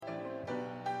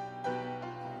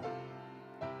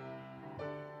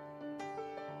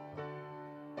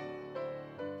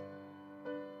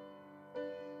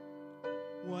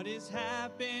What has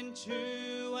happened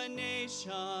to a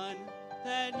nation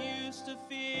that used to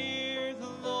fear the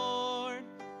Lord?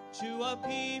 To a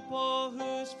people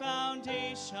whose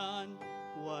foundation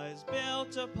was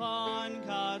built upon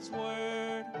God's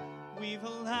word. We've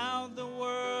allowed the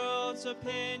world's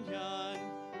opinion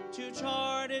to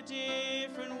chart a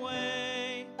different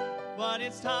way. But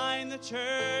it's time the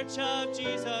Church of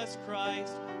Jesus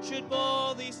Christ should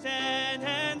boldly stand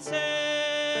and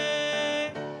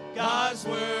say, God's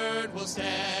word will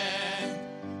stand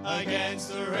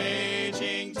against the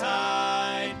raging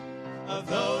tide of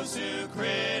those who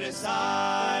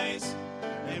criticize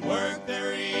and work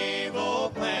their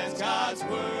evil plans. God's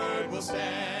word will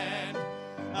stand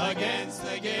against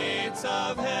the gates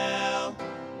of hell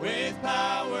with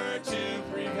power to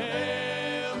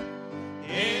prevail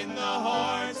in the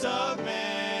hearts of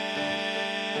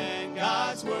men.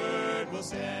 God's word will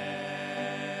stand.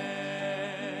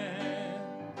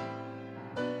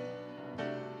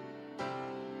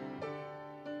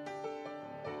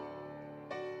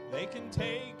 They can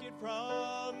take it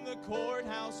from the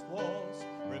courthouse walls,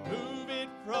 remove it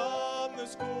from the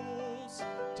schools,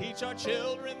 teach our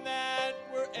children that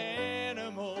we're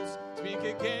animals, speak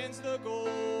against the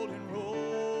golden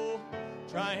rule,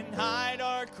 try and hide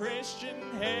our Christian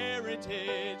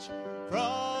heritage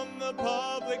from the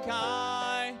public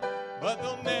eye, but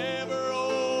they'll never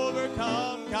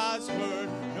overcome God's word,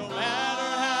 no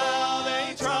matter how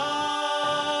they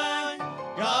try.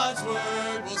 God's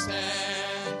word will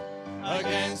stand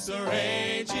against the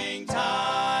raging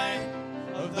tide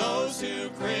of those who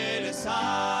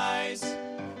criticize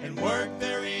and work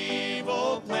their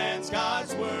evil plans.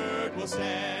 God's word will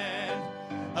stand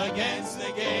against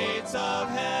the gates of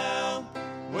hell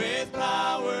with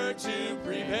power to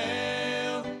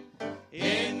prevail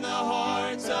in the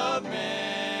hearts of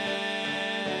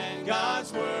men.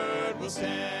 God's word will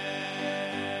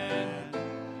stand.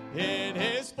 It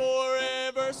is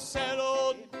forever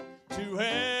settled to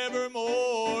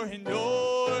evermore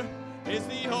endure. Is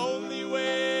the only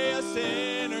way a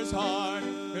sinner's heart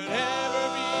could ever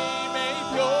be made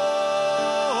pure.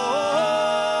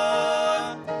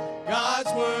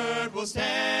 God's word will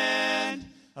stand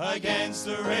against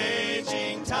the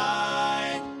raging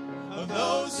tide of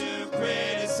those who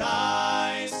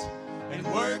criticize and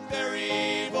work their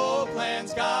evil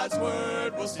plans. God's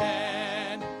word will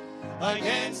stand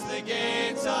against the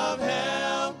gates of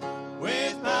hell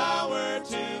with power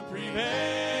to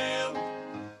prevail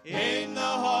in the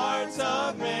hearts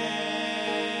of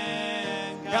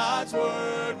men. God's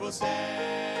word will stand.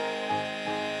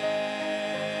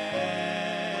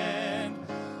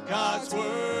 God's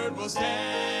word will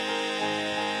stand.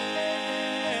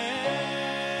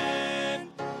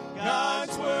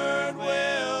 God's word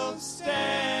will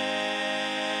stand.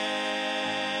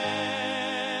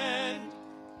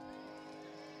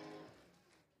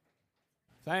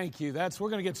 Thank you. We're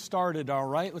going to get started, all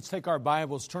right? Let's take our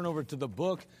Bibles, turn over to the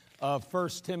book of 1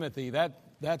 Timothy.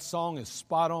 That song is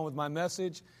spot on with my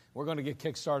message. We're going to get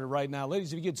kick-started right now.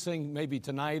 Ladies, if you could sing maybe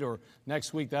tonight or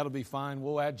next week, that'll be fine.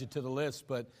 We'll add you to the list.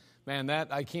 But, man,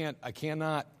 I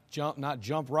cannot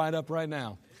jump right up right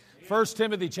now. 1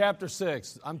 Timothy chapter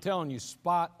 6, I'm telling you,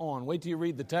 spot on. Wait till you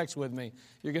read the text with me.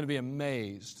 You're going to be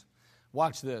amazed.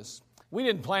 Watch this. We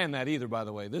didn't plan that either, by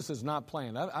the way. This is not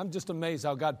planned. I'm just amazed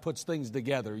how God puts things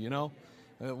together, you know.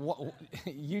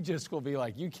 You just will be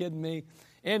like, you kidding me?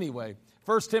 Anyway,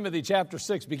 1 Timothy chapter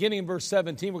 6, beginning in verse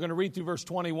 17, we're going to read through verse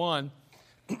 21.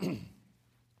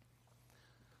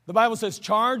 The Bible says,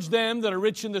 charge them that are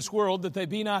rich in this world, that they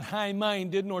be not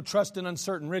high-minded, nor trust in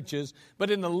uncertain riches, but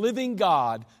in the living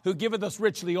God, who giveth us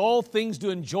richly all things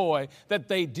to enjoy, that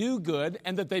they do good,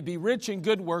 and that they be rich in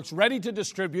good works, ready to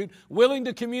distribute, willing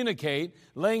to communicate,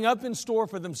 laying up in store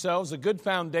for themselves a good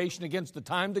foundation against the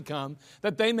time to come,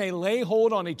 that they may lay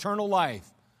hold on eternal life.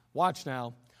 Watch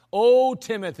now. O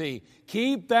Timothy,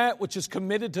 keep that which is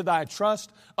committed to thy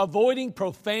trust, avoiding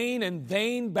profane and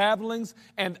vain babblings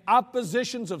and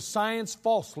oppositions of science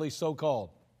falsely so called,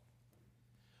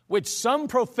 which some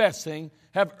professing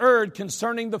have erred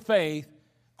concerning the faith.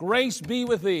 Grace be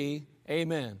with thee.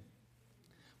 Amen.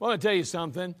 Well, I want to tell you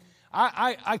something.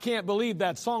 I can't believe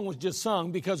that song was just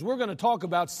sung, because we're going to talk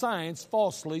about science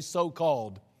falsely so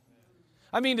called.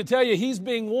 I mean to tell you, he's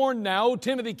being warned now.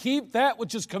 Timothy, keep that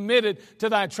which is committed to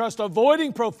thy trust,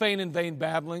 avoiding profane and vain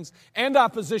babblings and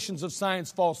oppositions of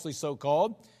science falsely so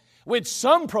called, which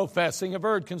some professing have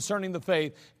erred concerning the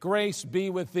faith. Grace be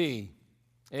with thee.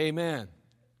 Amen.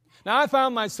 Now, I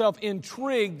found myself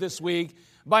intrigued this week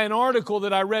by an article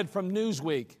that I read from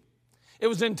Newsweek. It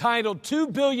was entitled, 2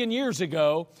 billion years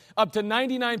ago, up to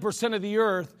 99% of the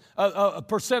earth,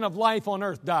 percent of life on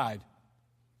earth died.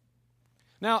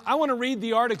 Now, I want to read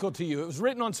the article to you. It was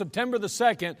written on September the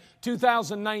 2nd,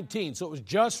 2019, so it was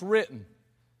just written.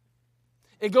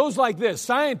 It goes like this.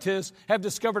 Scientists have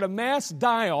discovered a mass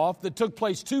die-off that took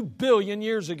place 2 billion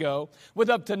years ago, with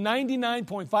up to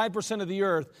 99.5% of the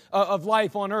earth, of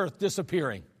life on Earth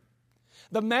disappearing.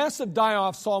 The massive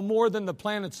die-off saw more of the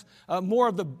planet's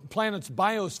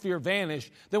biosphere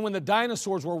vanish than when the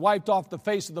dinosaurs were wiped off the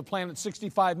face of the planet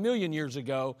 65 million years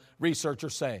ago,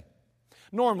 researchers say.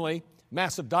 Normally,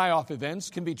 massive die-off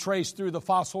events can be traced through the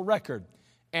fossil record.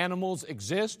 Animals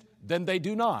exist, then they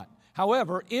do not.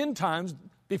 However, in times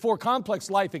before complex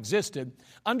life existed,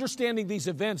 understanding these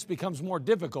events becomes more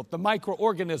difficult. The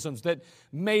microorganisms that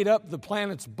made up the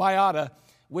planet's biota,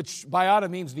 which biota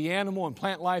means the animal and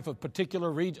plant life of a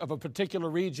particular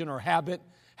region or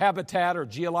habitat or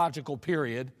geological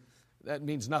period. That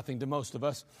means nothing to most of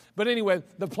us. But anyway,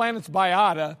 the planet's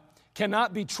biota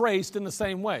cannot be traced in the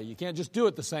same way. You can't just do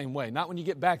it the same way, not when you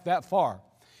get back that far.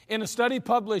 In a study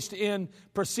published in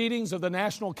Proceedings of the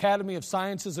National Academy of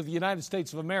Sciences of the United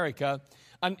States of America,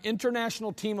 an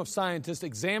international team of scientists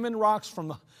examined rocks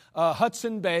from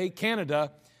Hudson Bay,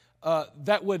 Canada,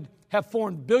 that would have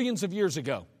formed billions of years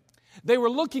ago. They were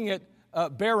looking at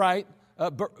barite,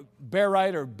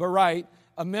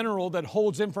 a mineral that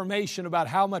holds information about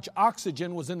how much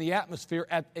oxygen was in the atmosphere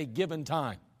at a given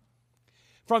time.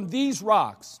 From these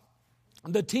rocks,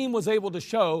 the team was able to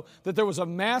show that there was a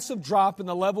massive drop in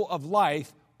the level of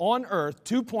life on Earth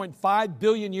 2.5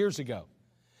 billion years ago.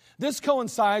 This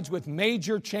coincides with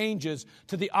major changes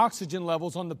to the oxygen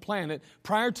levels on the planet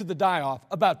prior to the die-off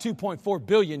about 2.4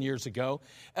 billion years ago.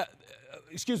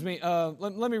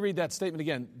 Let me read that statement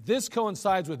again. This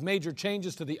coincides with major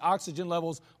changes to the oxygen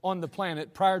levels on the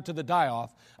planet prior to the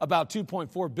die-off about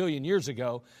 2.4 billion years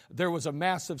ago. There was a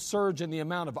massive surge in the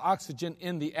amount of oxygen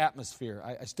in the atmosphere.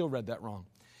 I still read that wrong.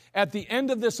 At the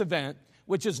end of this event,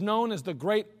 which is known as the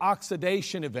Great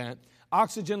Oxidation Event,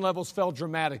 oxygen levels fell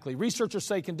dramatically. Researchers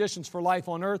say conditions for life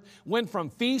on Earth went from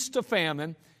feast to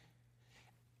famine,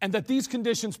 and that these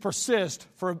conditions persisted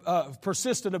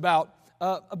about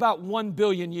 1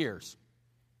 billion years.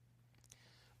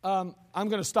 I'm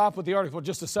going to stop with the article for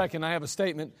just a second. I have a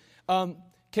statement.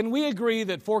 Can we agree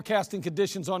that forecasting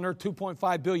conditions on Earth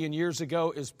 2.5 billion years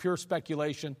ago is pure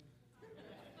speculation?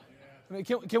 I mean,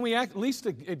 can we at least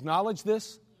acknowledge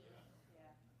this?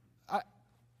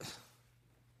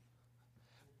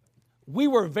 We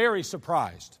were very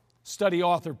surprised. Study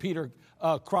author Peter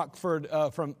Crockford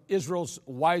from Israel's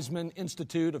Weizmann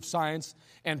Institute of Science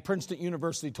and Princeton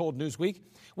University told Newsweek,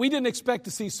 "We didn't expect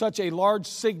to see such a large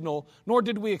signal, nor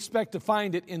did we expect to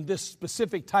find it in this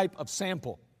specific type of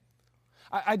sample."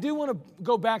 I do want to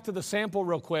go back to the sample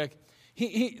real quick.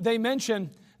 They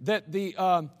mentioned that they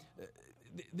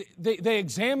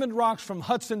examined rocks from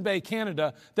Hudson Bay,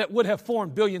 Canada, that would have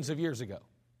formed billions of years ago.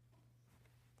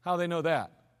 How do they know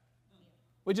that?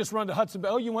 We just run to Hudson Bay.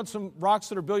 Oh, you want some rocks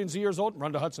that are billions of years old?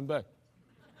 Run to Hudson Bay.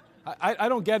 I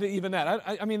don't get it even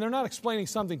that. I mean, they're not explaining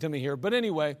something to me here. But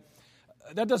anyway,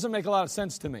 that doesn't make a lot of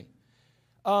sense to me.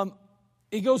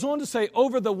 He goes on to say,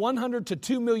 over the 100 to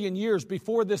 2 million years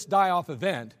before this die-off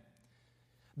event,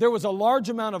 there was a large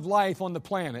amount of life on the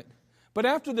planet. But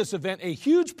after this event, a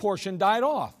huge portion died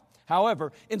off.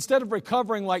 However, instead of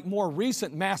recovering like more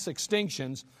recent mass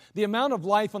extinctions, the amount of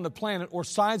life on the planet or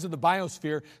size of the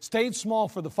biosphere stayed small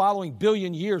for the following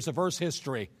billion years of Earth's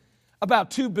history,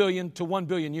 about 2 billion to 1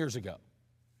 billion years ago.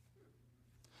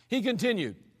 He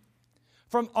continued,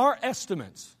 from our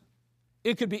estimates,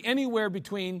 it could be anywhere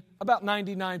between about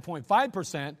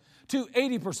 99.5% to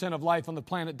 80% of life on the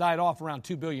planet died off around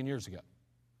 2 billion years ago.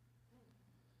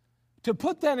 To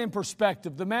put that in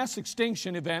perspective, the mass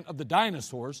extinction event of the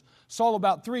dinosaurs saw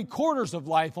about 3/4 of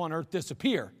life on Earth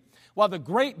disappear, while the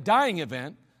Great Dying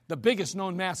Event, the biggest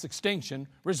known mass extinction,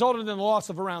 resulted in the loss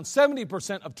of around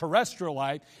 70% of terrestrial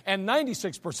life and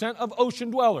 96% of ocean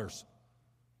dwellers.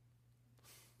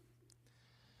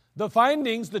 The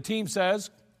findings, the team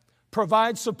says,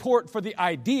 provide support for the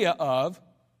idea of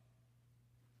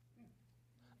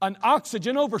an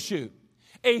oxygen overshoot,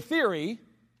 a theory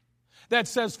that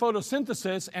says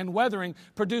photosynthesis and weathering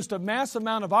produced a mass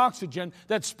amount of oxygen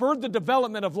that spurred the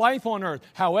development of life on Earth.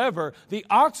 However, the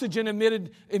oxygen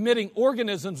emitting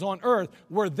organisms on Earth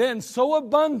were then so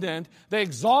abundant they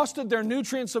exhausted their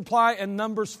nutrient supply and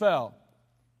numbers fell.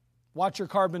 Watch your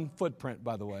carbon footprint,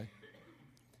 by the way.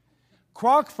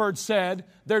 Crockford said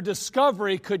their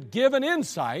discovery could give an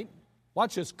insight,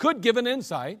 watch this, could give an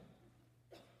insight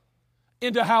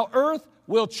into how Earth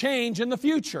will change in the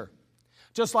future.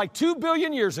 Just like 2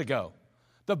 billion years ago,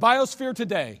 the biosphere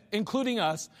today, including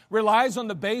us, relies on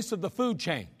the base of the food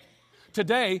chain.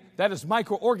 Today, that is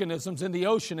microorganisms in the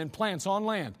ocean and plants on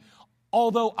land.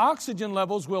 Although oxygen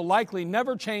levels will likely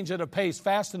never change at a pace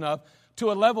fast enough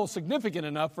to a level significant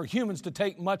enough for humans to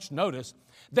take much notice,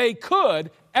 they could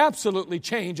absolutely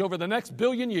change over the next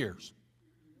billion years.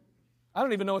 I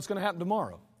don't even know what's going to happen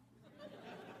tomorrow.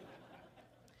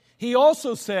 He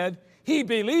also said he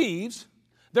believes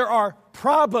there are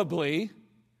probably,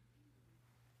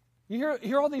 you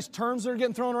hear all these terms that are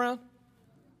getting thrown around?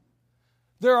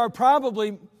 There are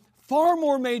probably far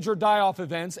more major die-off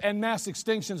events and mass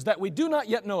extinctions that we do not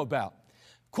yet know about.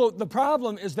 Quote, the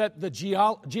problem is that the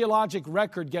geologic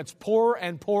record gets poorer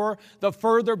and poorer the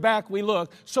further back we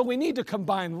look, so we need to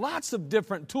combine lots of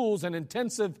different tools and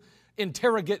intensively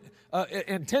interrogate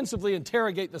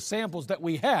the samples that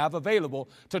we have available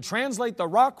to translate the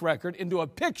rock record into a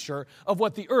picture of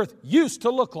what the earth used to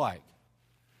look like.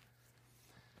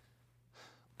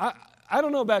 I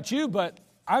don't know about you, but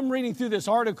I'm reading through this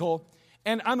article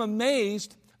and I'm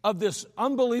amazed of this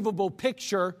unbelievable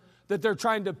picture that they're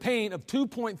trying to paint of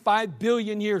 2.5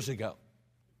 billion years ago.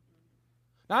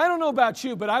 Now, I don't know about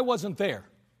you, but I wasn't there.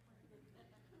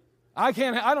 I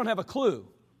don't have a clue.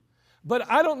 But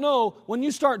I don't know, when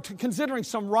you start considering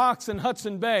some rocks in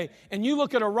Hudson Bay, and you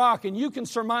look at a rock and you can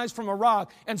surmise from a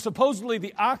rock and supposedly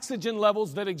the oxygen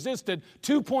levels that existed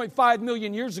 2.5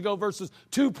 million years ago versus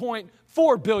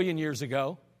 2.4 billion years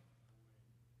ago.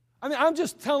 I mean, I'm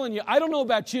just telling you, I don't know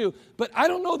about you, but I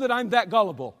don't know that I'm that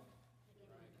gullible.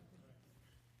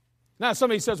 Now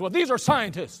somebody says, well, these are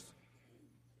scientists.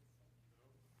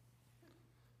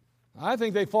 I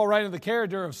think they fall right into the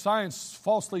character of science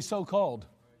falsely so-called.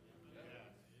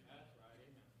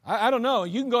 I don't know.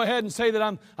 You can go ahead and say that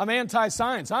I'm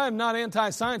anti-science. I am not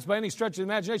anti-science by any stretch of the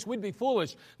imagination. We'd be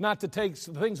foolish not to take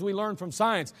the things we learn from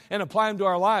science and apply them to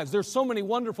our lives. There's so many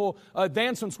wonderful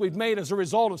advancements we've made as a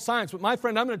result of science. But my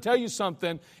friend, I'm going to tell you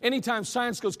something. Anytime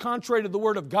science goes contrary to the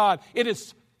Word of God, it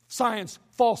is science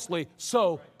falsely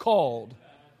so-called.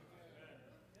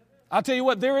 I'll tell you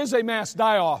what, there is a mass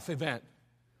die-off event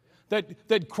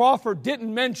that Crawford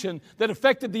didn't mention that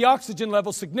affected the oxygen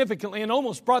level significantly and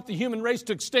almost brought the human race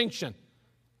to extinction.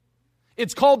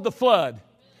 It's called the flood,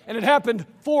 and it happened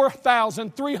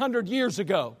 4,300 years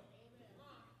ago.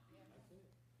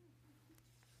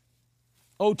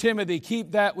 O Timothy,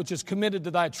 keep that which is committed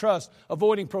to thy trust,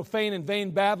 avoiding profane and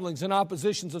vain babblings and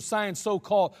oppositions of science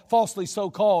so-called, falsely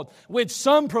so-called, which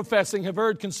some professing have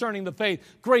heard concerning the faith.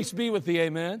 Grace be with thee,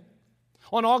 amen.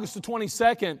 On August the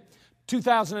 22nd,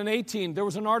 2018, there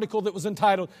was an article that was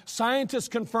entitled, Scientists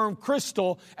Confirm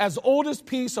Crystal as Oldest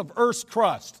Piece of Earth's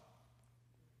Crust.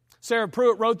 Sarah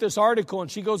Pruitt wrote this article,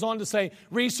 and she goes on to say,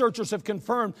 researchers have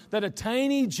confirmed that a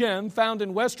tiny gem found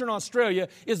in Western Australia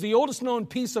is the oldest known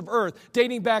piece of Earth,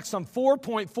 dating back some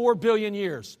 4.4 billion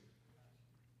years.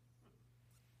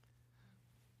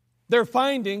 Their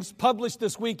findings, published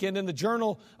this weekend in the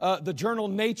journal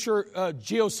Nature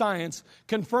Geoscience,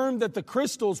 confirmed that the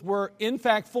crystals were in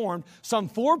fact formed some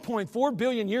 4.4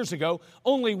 billion years ago,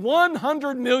 only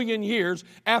 100 million years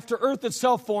after Earth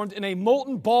itself formed in a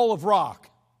molten ball of rock.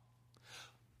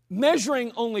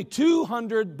 Measuring only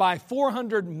 200 by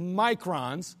 400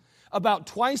 microns, about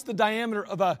twice the diameter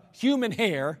of a human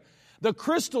hair, the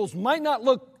crystals might not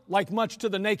look like much to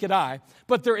the naked eye,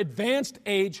 but their advanced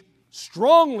age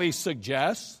strongly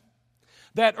suggests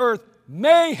that Earth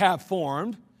may have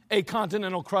formed a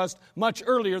continental crust much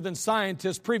earlier than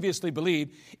scientists previously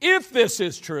believed. If this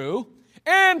is true,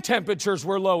 and temperatures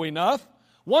were low enough,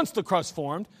 once the crust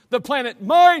formed, the planet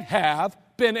might have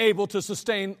been able to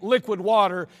sustain liquid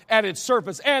water at its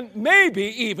surface, and maybe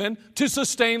even to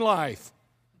sustain life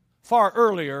far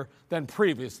earlier than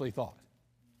previously thought.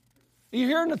 Are you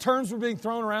hearing the terms that are being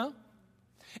thrown around?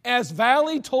 As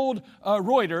Valley told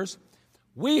Reuters,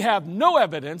 we have no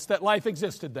evidence that life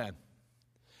existed then.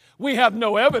 We have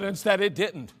no evidence that it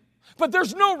didn't. But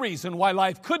there's no reason why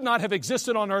life could not have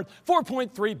existed on Earth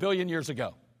 4.3 billion years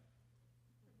ago.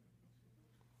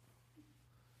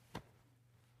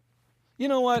 You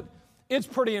know what? It's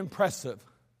pretty impressive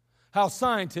how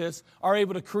scientists are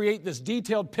able to create this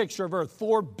detailed picture of Earth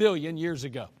 4 billion years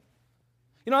ago.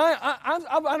 You know, I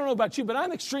don't know about you, but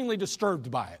I'm extremely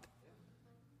disturbed by it.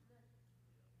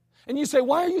 And you say,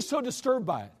 why are you so disturbed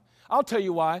by it? I'll tell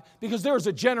you why. Because there is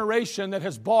a generation that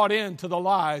has bought into the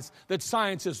lies that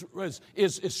science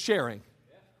is sharing.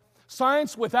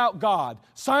 Science without God.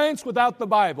 Science without the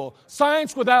Bible.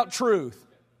 Science without truth.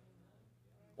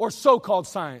 Or so-called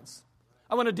science.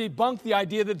 I want to debunk the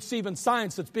idea that it's even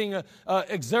science that's being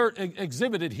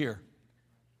exhibited here.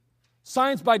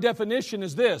 Science by definition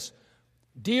is this.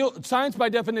 Science by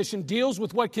definition deals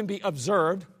with what can be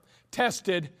observed,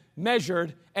 tested,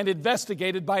 measured, and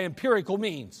investigated by empirical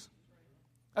means.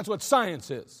 That's what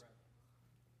science is.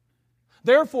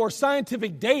 Therefore,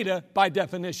 scientific data, by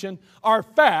definition, are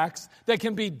facts that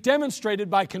can be demonstrated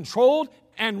by controlled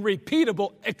and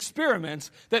repeatable experiments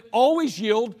that always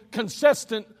yield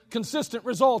consistent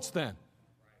results then.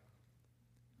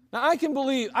 Now,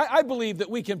 I believe that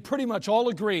we can pretty much all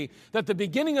agree that the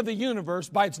beginning of the universe,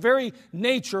 by its very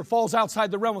nature, falls outside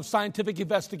the realm of scientific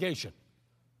investigation.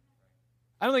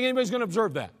 I don't think anybody's going to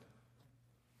observe that.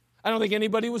 I don't think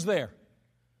anybody was there.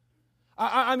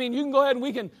 I mean, you can go ahead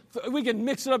and we can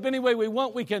mix it up any way we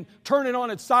want. We can turn it on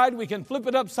its side. We can flip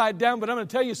it upside down. But I'm going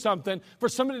to tell you something. For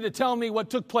somebody to tell me what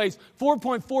took place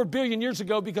 4.4 billion years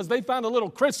ago because they found a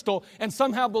little crystal and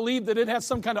somehow believed that it has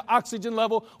some kind of oxygen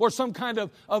level or some kind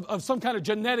of some kind of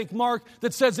genetic mark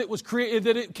that says it was created,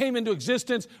 that it came into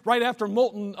existence right after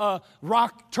molten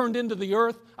rock turned into the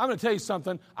earth. I'm going to tell you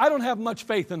something. I don't have much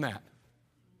faith in that.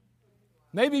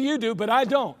 Maybe you do, but I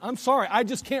don't. I'm sorry. I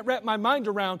just can't wrap my mind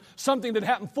around something that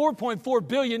happened 4.4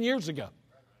 billion years ago.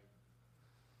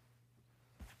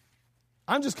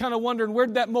 I'm just kind of wondering, where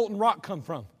did that molten rock come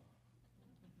from?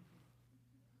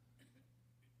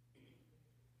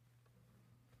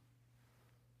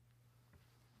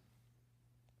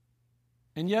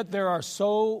 And yet there are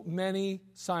so many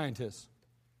scientists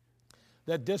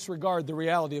that disregard the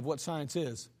reality of what science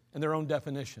is and their own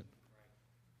definition.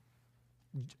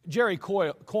 Jerry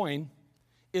Coyne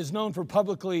is known for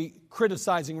publicly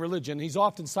criticizing religion. He's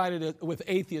often cited with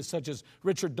atheists such as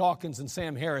Richard Dawkins and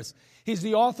Sam Harris. He's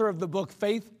the author of the book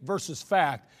Faith versus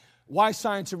Fact, Why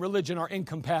Science and Religion Are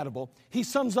Incompatible. He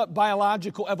sums up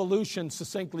biological evolution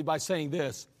succinctly by saying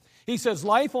this. He says,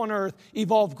 life on Earth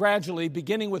evolved gradually,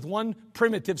 beginning with one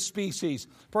primitive species,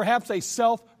 perhaps a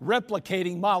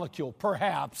self-replicating molecule,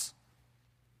 perhaps.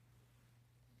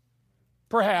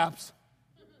 Perhaps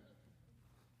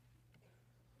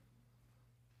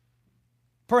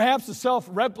a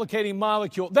self-replicating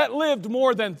molecule that lived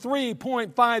more than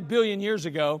 3.5 billion years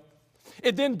ago.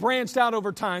 It then branched out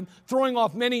over time, throwing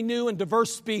off many new and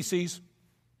diverse species.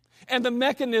 And the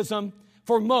mechanism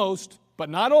for most, but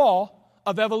not all,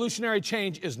 of evolutionary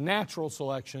change is natural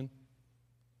selection.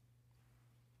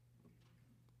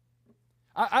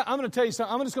 I'm going to tell you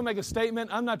something. I'm just going to make a statement.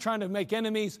 I'm not trying to make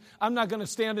enemies. I'm not going to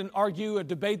stand and argue or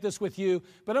debate this with you.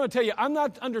 But I'm going to tell you, I'm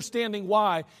not understanding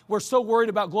why we're so worried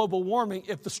about global warming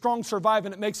if the strong survive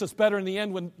and it makes us better in the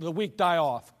end when the weak die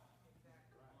off.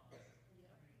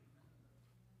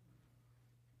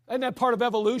 Isn't that part of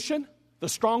evolution? The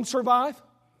strong survive?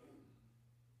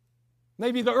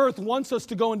 Maybe the earth wants us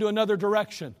to go into another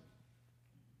direction.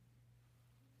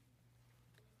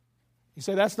 You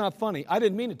say, that's not funny. I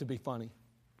didn't mean it to be funny.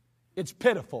 It's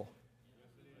pitiful.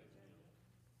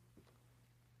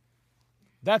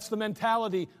 That's the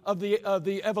mentality of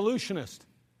the evolutionist.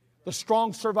 The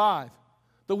strong survive.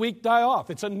 The weak die off.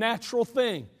 It's a natural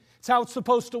thing. It's how it's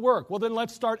supposed to work. Well, then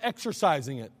let's start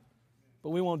exercising it.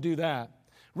 But we won't do that.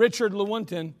 Richard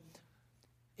Lewontin,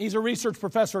 he's a research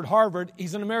professor at Harvard.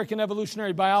 He's an American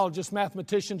evolutionary biologist,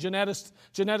 mathematician,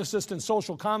 geneticist, and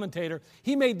social commentator.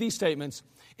 He made these statements.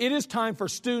 It is time for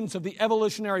students of the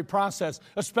evolutionary process,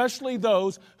 especially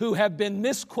those who have been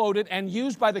misquoted and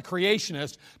used by the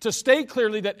creationists, to state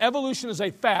clearly that evolution is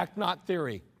a fact, not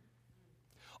theory.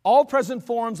 All present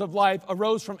forms of life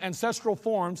arose from ancestral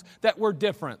forms that were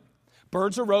different.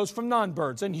 Birds arose from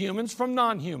non-birds and humans from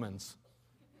non-humans.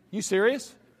 You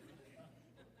serious?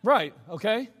 Right,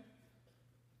 okay?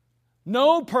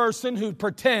 No person who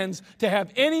pretends to have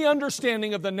any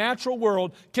understanding of the natural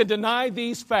world can deny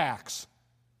these facts.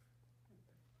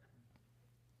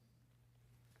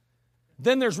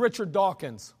 Then there's Richard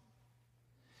Dawkins.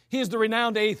 He is the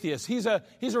renowned atheist. He's a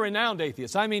renowned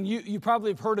atheist. I mean, you probably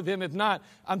have heard of him. If not,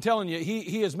 I'm telling you,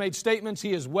 he has made statements.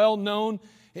 He is well known.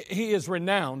 He is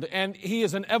renowned. And he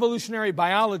is an evolutionary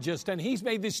biologist. And he's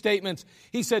made these statements.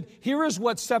 He said, here is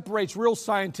what separates real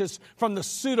scientists from the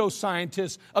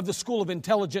pseudoscientists of the School of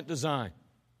Intelligent Design.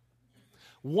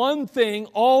 One thing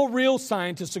all real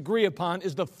scientists agree upon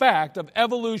is the fact of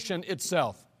evolution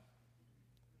itself.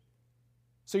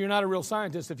 So you're not a real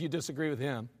scientist if you disagree with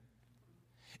him.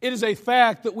 It is a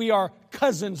fact that we are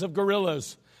cousins of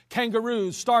gorillas,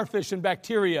 kangaroos, starfish, and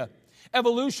bacteria.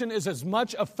 Evolution is as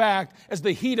much a fact as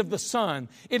the heat of the sun.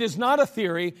 It is not a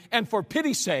theory, and for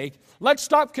pity's sake, let's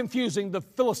stop confusing the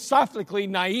philosophically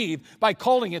naive by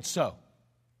calling it so.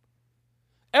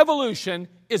 Evolution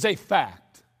is a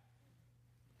fact.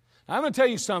 Now, I'm going to tell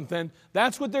you something.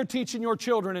 That's what they're teaching your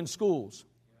children in schools.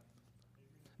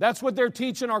 That's what they're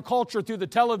teaching our culture through the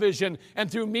television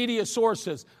and through media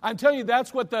sources. I'm telling you,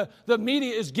 that's what the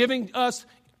media is giving us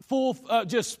full,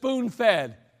 just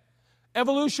spoon-fed.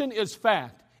 Evolution is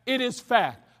fact. It is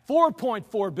fact.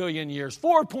 4.4 billion years,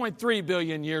 4.3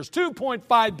 billion years,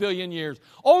 2.5 billion years.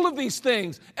 All of these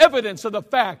things, evidence of the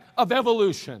fact of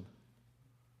evolution.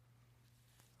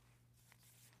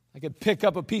 I could pick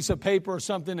up a piece of paper or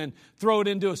something and throw it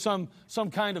into some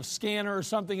kind of scanner or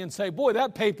something and say, boy,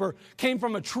 that paper came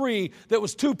from a tree that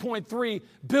was 2.3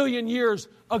 billion years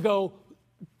ago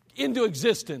into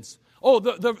existence. Oh,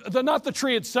 not the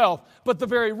tree itself, but the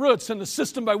very roots and the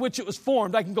system by which it was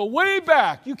formed. I can go way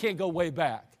back. You can't go way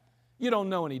back. You don't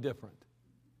know any different.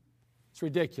 It's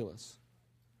ridiculous.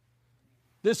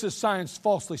 This is science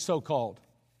falsely so-called.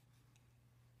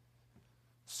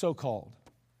 So-called.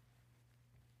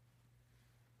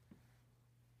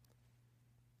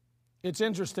 It's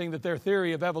interesting that their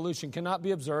theory of evolution cannot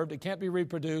be observed, it can't be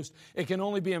reproduced, it can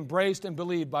only be embraced and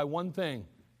believed by one thing: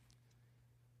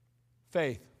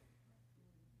 faith.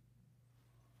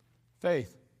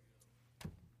 Faith.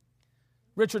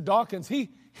 Richard Dawkins,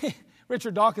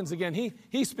 Richard Dawkins again,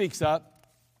 he speaks up.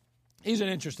 He's an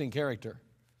interesting character.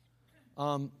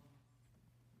 But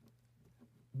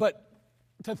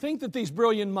to think that these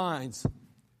brilliant minds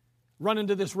run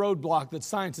into this roadblock that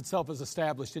science itself has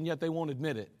established, and yet they won't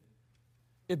admit it,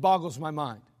 it boggles my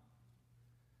mind.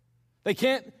 They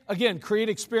can't, again, create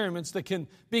experiments that can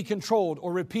be controlled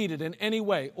or repeated in any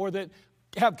way or that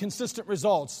have consistent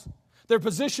results. Their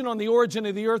position on the origin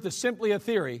of the earth is simply a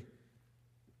theory.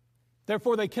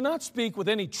 Therefore, they cannot speak with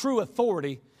any true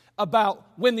authority about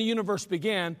when the universe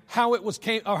began, how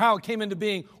it came into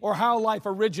being, or how life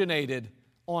originated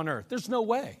on earth. There's no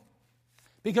way,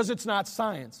 because it's not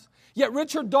science. Yet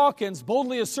Richard Dawkins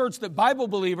boldly asserts that Bible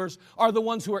believers are the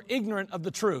ones who are ignorant of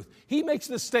the truth. He makes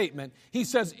this statement. He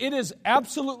says, it is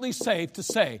absolutely safe to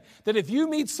say that if you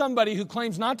meet somebody who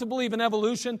claims not to believe in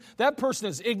evolution, that person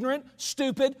is ignorant,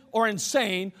 stupid, or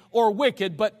insane, or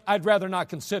wicked, but I'd rather not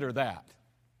consider that.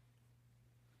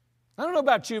 I don't know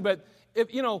about you, but if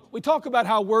we talk about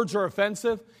how words are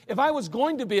offensive. If I was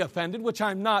going to be offended, which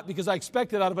I'm not because I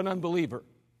expect it out of an unbeliever.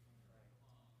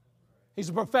 He's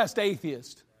a professed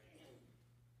atheist.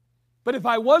 But if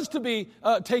I was to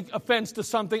take offense to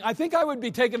something, I think I would be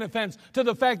taking offense to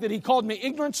the fact that he called me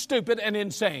ignorant, stupid, and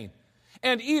insane.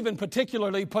 And even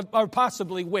particularly or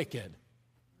possibly wicked.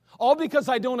 All because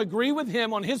I don't agree with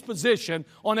him on his position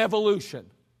on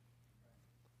evolution.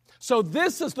 So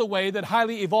this is the way that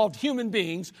highly evolved human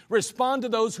beings respond to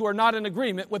those who are not in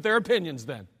agreement with their opinions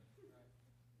then.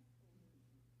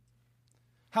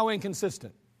 How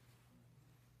inconsistent.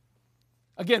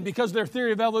 Again, because their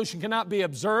theory of evolution cannot be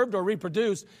observed or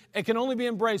reproduced, it can only be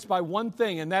embraced by one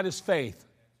thing, and that is faith.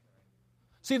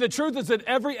 See, the truth is that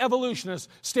every evolutionist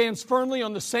stands firmly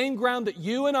on the same ground that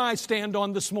you and I stand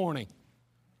on this morning.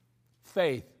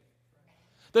 Faith.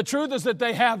 The truth is that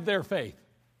they have their faith.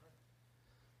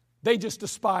 They just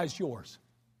despise yours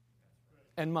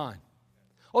and mine.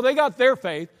 Oh, they got their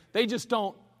faith. They just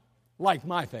don't like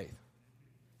my faith.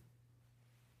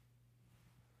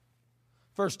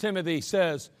 1 Timothy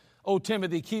says, O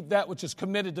Timothy, keep that which is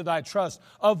committed to thy trust,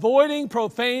 avoiding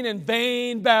profane and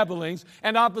vain babblings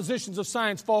and oppositions of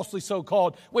science falsely so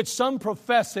called, which some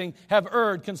professing have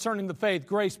erred concerning the faith.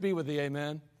 Grace be with thee,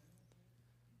 amen.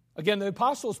 Again, the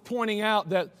apostle is pointing out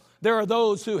that there are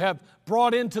those who have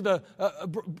bought into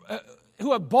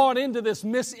this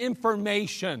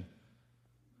misinformation.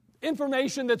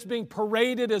 Information that's being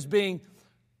paraded as being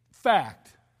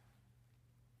fact.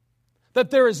 That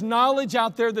there is knowledge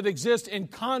out there that exists in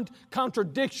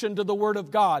contradiction to the Word of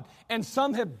God. And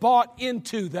some have bought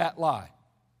into that lie.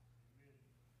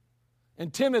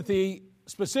 And Timothy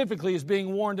specifically is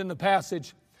being warned in the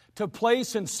passage to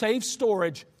place in safe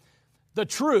storage the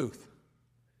truth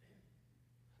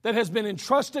that has been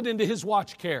entrusted into his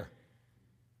watch care.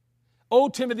 O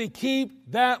Timothy,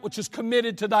 keep that which is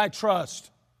committed to thy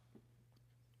trust.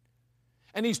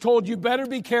 And he's told, you better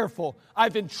be careful.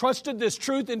 I've entrusted this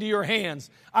truth into your hands.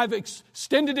 I've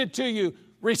extended it to you.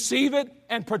 Receive it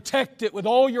and protect it with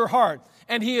all your heart.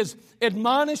 And he is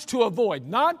admonished to avoid,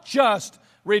 not just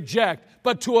reject,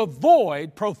 but to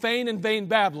avoid profane and vain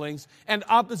babblings and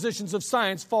oppositions of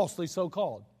science falsely so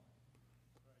called.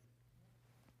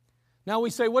 Now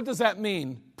we say, what does that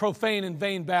mean, profane and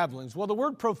vain babblings? Well, the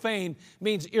word profane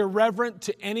means irreverent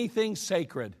to anything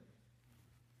sacred.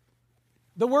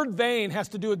 The word vain has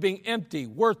to do with being empty,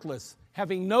 worthless,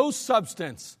 having no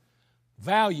substance,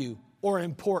 value, or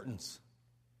importance.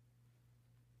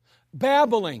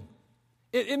 Babbling,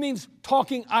 it means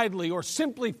talking idly or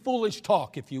simply foolish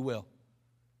talk, if you will.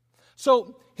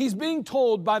 So he's being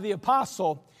told by the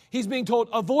apostle, he's being told,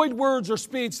 avoid words or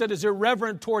speech that is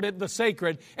irreverent toward it, the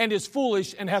sacred, and is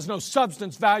foolish and has no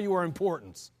substance, value, or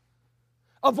importance.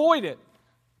 Avoid it.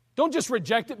 Don't just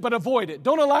reject it, but avoid it.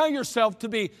 Don't allow yourself to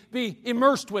be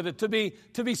immersed with it, to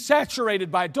be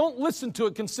saturated by it. Don't listen to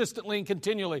it consistently and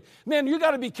continually. Man, you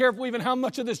got to be careful even how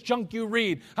much of this junk you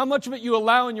read, how much of it you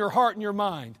allow in your heart and your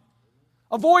mind.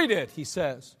 Avoid it, he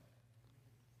says.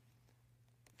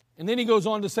 And then he goes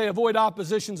on to say, avoid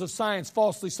oppositions of science,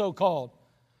 falsely so called.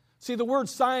 See, the word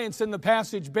science in the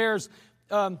passage bears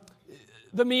the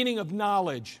meaning of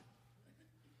knowledge.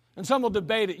 And some will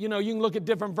debate it. You know, you can look at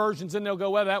different versions and they'll go,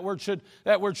 well, that word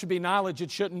should be knowledge. It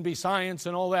shouldn't be science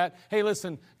and all that. Hey,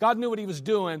 listen, God knew what he was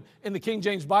doing in the King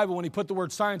James Bible when he put the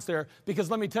word science there. Because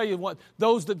let me tell you what,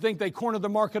 those that think they corner the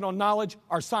market on knowledge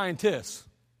are scientists.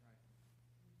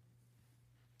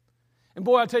 And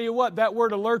boy, I tell you what, that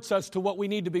word alerts us to what we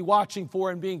need to be watching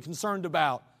for and being concerned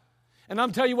about. And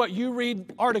I'm telling you what, you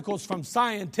read articles from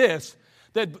scientists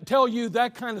that tell you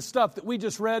that kind of stuff that we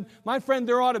just read, my friend,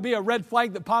 there ought to be a red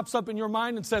flag that pops up in your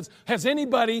mind and says, has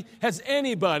anybody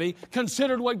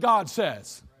considered what God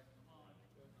says?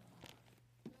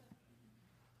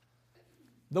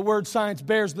 The word science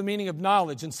bears the meaning of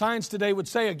knowledge. And science today would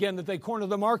say again that they corner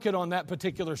the market on that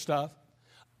particular stuff.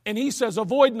 And he says,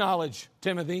 avoid knowledge,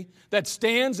 Timothy, that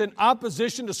stands in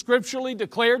opposition to scripturally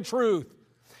declared truth.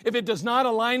 If it does not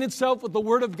align itself with the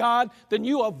Word of God, then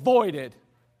you avoid it.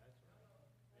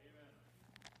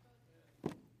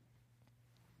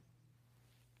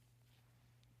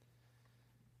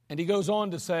 And he goes on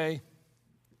to say,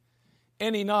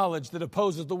 any knowledge that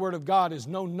opposes the Word of God is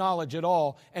no knowledge at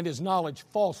all, and is knowledge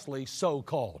falsely so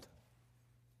called.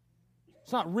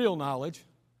 It's not real knowledge.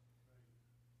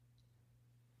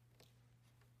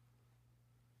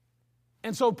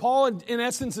 And so Paul, in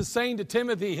essence, is saying to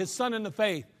Timothy, his son in the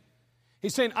faith,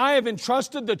 he's saying, I have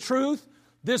entrusted the truth,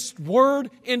 this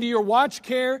word into your watch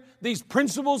care, these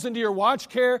principles into your watch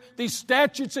care, these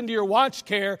statutes into your watch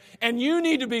care, and you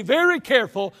need to be very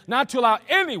careful not to allow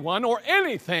anyone or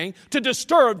anything to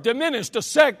disturb, diminish,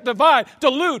 dissect, divide,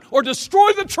 dilute, or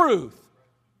destroy the truth.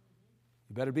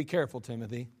 You better be careful,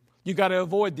 Timothy. You got to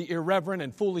avoid the irreverent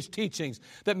and foolish teachings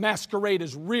that masquerade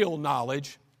as real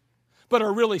knowledge, but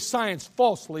are really science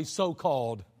falsely so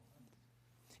called.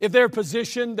 If their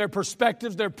position, their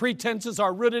perspectives, their pretenses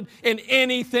are rooted in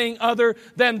anything other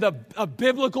than a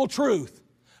biblical truth,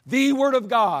 the Word of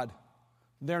God,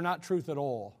 they're not truth at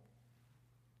all.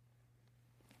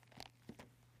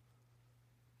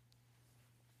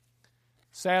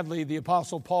 Sadly, the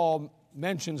Apostle Paul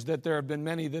mentions that there have been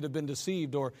many that have been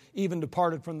deceived or even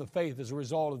departed from the faith as a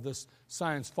result of this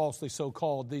science falsely so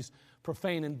called, these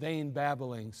profane and vain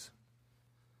babblings.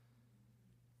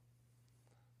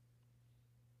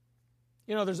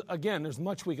 You know, there's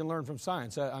much we can learn from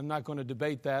science. I'm not going to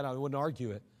debate that. I wouldn't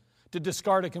argue it. To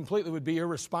discard it completely would be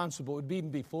irresponsible. It would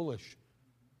even be foolish.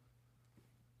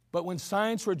 But when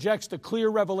science rejects the clear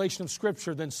revelation of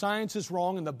Scripture, then science is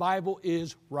wrong and the Bible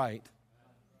is right.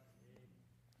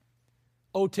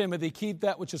 O Timothy, keep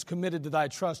that which is committed to thy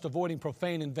trust, avoiding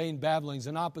profane and vain babblings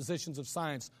and oppositions of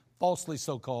science, falsely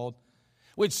so called,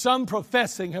 which some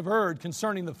professing have heard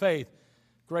concerning the faith.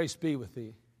 Grace be with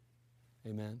thee.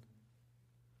 Amen.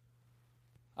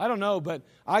 I don't know, but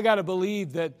I got to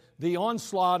believe that the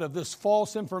onslaught of this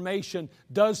false information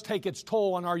does take its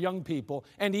toll on our young people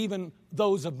and even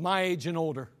those of my age and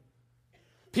older.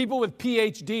 People with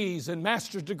PhDs and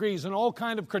master's degrees and all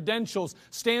kind of credentials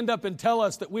stand up and tell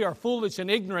us that we are foolish and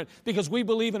ignorant because we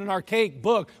believe in an archaic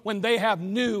book when they have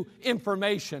new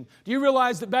information. Do you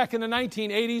realize that back in the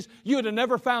 1980s, you would have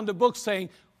never found a book saying,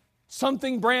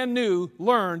 something brand new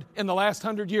learned in the last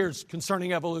 100 years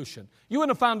concerning evolution. You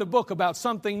wouldn't have found a book about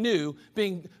something new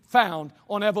being found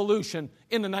on evolution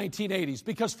in the 1980s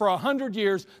because for 100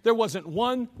 years there wasn't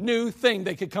one new thing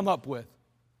they could come up with.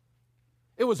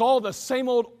 It was all the same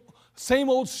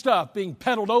old stuff being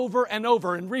peddled over and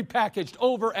over and repackaged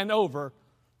over and over.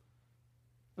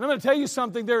 And I'm going to tell you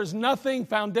something, there is nothing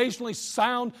foundationally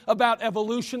sound about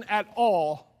evolution at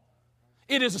all.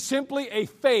 It is simply a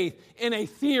faith in a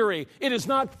theory. It is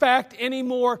not fact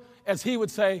anymore, as he would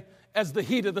say, as the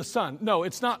heat of the sun. No,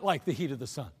 it's not like the heat of the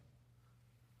sun.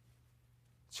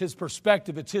 It's his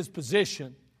perspective. It's his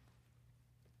position.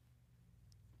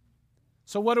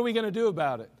 So what are we going to do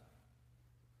about it?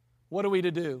 What are we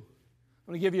to do?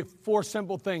 I'm going to give you 4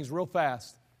 simple things real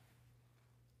fast.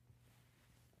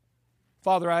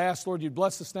 Father, I ask, Lord, you'd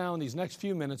bless us now in these next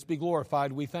few minutes. Be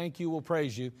glorified. We thank you. We'll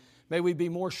praise you. May we be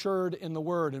more assured in the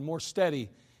Word and more steady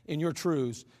in your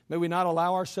truths. May we not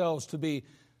allow ourselves to be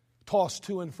tossed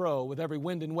to and fro with every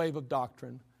wind and wave of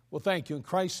doctrine. Well, thank you. In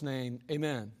Christ's name,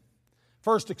 amen.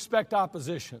 First, expect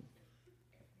opposition.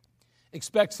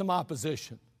 Expect some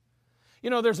opposition. You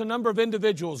know, there's a number of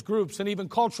individuals, groups, and even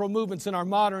cultural movements in our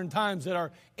modern times that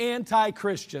are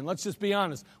anti-Christian. Let's just be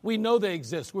honest. We know they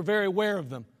exist. We're very aware of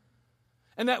them.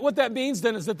 And what that means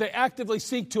then is that they actively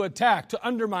seek to attack, to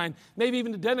undermine, maybe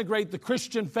even to denigrate the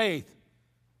Christian faith.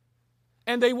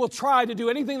 And they will try to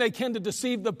do anything they can to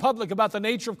deceive the public about the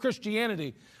nature of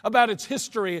Christianity, about its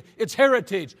history, its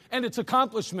heritage, and its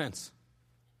accomplishments.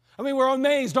 I mean, we're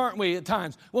amazed, aren't we, at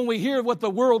times, when we hear what the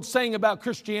world's saying about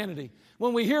Christianity.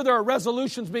 When we hear there are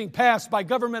resolutions being passed by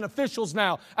government officials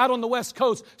now out on the West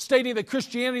Coast stating that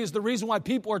Christianity is the reason why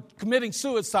people are committing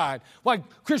suicide, why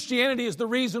Christianity is the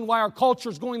reason why our culture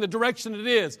is going the direction it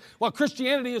is, why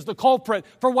Christianity is the culprit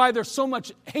for why there's so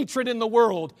much hatred in the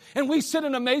world. And we sit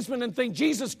in amazement and think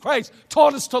Jesus Christ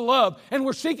taught us to love, and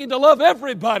we're seeking to love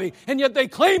everybody, and yet they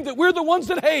claim that we're the ones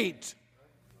that hate.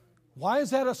 Why is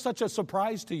that such a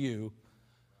surprise to you?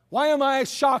 Why am I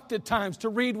shocked at times to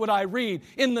read what I read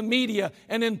in the media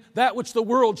and in that which the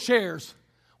world shares?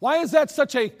 Why is that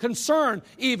such a concern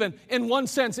even in one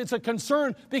sense? It's a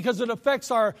concern because it affects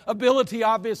our ability,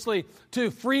 obviously,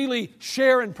 to freely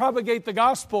share and propagate the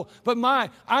gospel. But I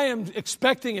am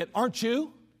expecting it, aren't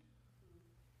you?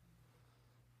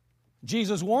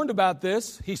 Jesus warned about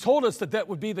this. He told us that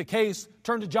would be the case.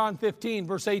 Turn to John 15,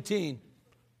 verse 18.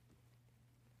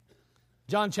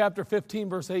 John chapter 15,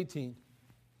 verse 18.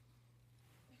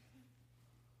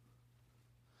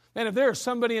 And if there's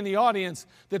somebody in the audience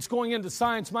that's going into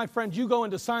science, my friend, you go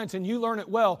into science and you learn it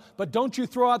well, but don't you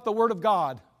throw out the Word of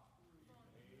God.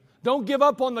 Don't give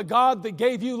up on the God that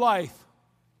gave you life.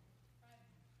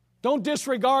 Don't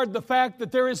disregard the fact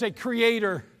that there is a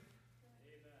Creator.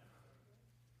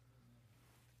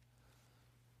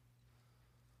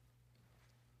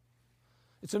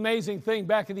 It's an amazing thing.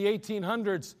 Back in the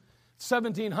 1800s,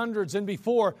 1700s and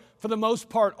before, for the most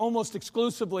part, almost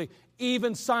exclusively,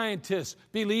 even scientists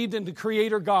believed in the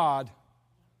Creator God.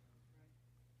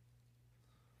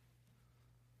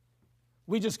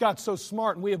 We just got so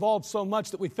smart and we evolved so much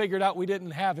that we figured out we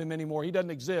didn't have Him anymore. He doesn't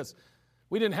exist.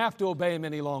 We didn't have to obey Him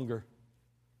any longer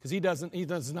because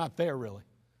He's not there really.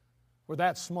 We're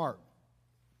that smart.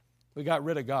 We got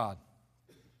rid of God.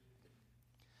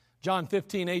 John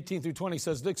 15, 18 through 20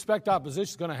 says, expect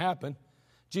opposition is going to happen.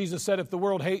 Jesus said, if the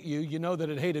world hate you, you know that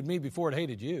it hated me before it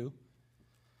hated you.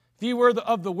 If you were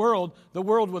of the world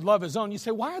would love His own. You say,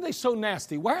 why are they so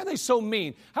nasty? Why are they so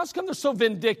mean? How come they're so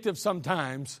vindictive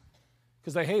sometimes?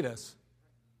 Because they hate us.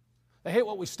 They hate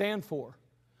what we stand for.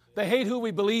 They hate who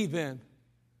we believe in.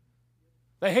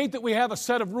 They hate that we have a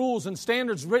set of rules and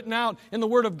standards written out in the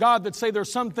Word of God that say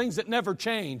there's some things that never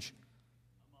change.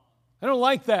 They don't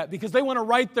like that because they want to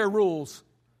write their rules.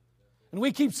 And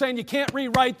we keep saying you can't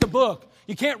rewrite the book.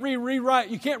 You can't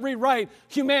rewrite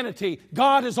humanity.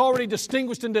 God has already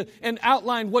distinguished and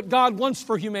outlined what God wants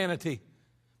for humanity.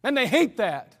 And they hate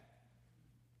that.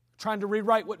 Trying to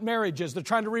rewrite what marriage is. They're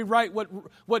trying to rewrite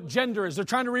what gender is. They're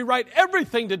trying to rewrite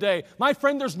everything today. My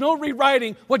friend, there's no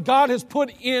rewriting what God has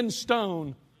put in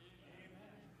stone.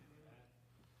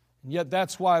 And yet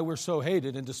that's why we're so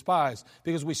hated and despised,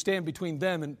 because we stand between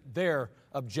them and their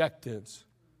objectives.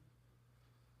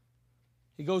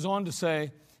 He goes on to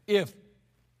say, if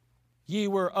ye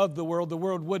were of the world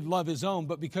would love His own,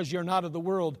 but because you're not of the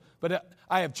world, but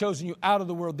I have chosen you out of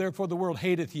the world, therefore the world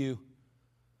hateth you.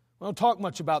 We don't talk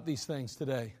much about these things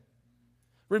today.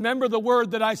 Remember the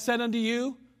word that I said unto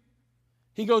you?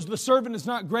 He goes, the servant is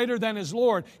not greater than his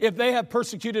Lord. If they have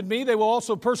persecuted me, they will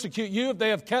also persecute you. If they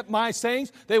have kept my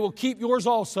sayings, they will keep yours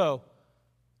also.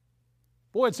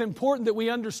 Boy, it's important that we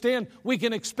understand we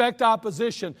can expect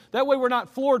opposition. That way we're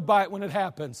not floored by it when it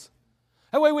happens.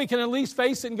 That way we can at least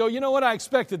face it and go, you know what, I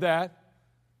expected that.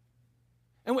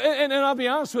 And I'll be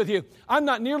honest with you, I'm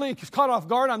not nearly caught off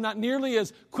guard. I'm not nearly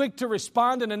as quick to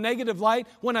respond in a negative light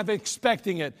when I'm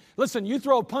expecting it. Listen, you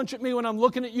throw a punch at me when I'm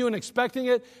looking at you and expecting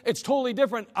it, it's totally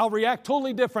different. I'll react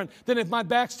totally different than if my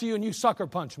back's to you and you sucker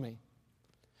punch me.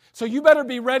 So you better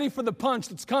be ready for the punch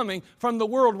that's coming from the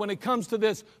world when it comes to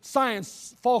this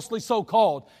science, falsely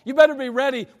so-called. You better be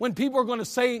ready when people are going to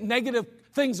say negative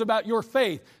things about your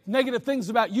faith, negative things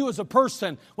about you as a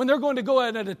person, when they're going to go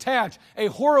ahead and attach a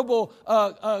horrible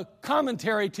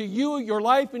commentary to you, your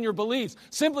life, and your beliefs,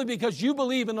 simply because you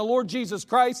believe in the Lord Jesus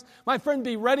Christ. My friend,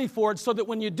 be ready for it so that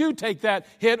when you do take that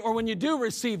hit or when you do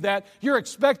receive that, you're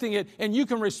expecting it and you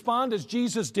can respond as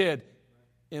Jesus did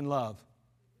in love.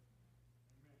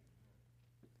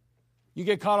 You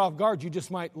get caught off guard, you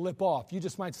just might lip off. You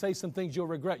just might say some things you'll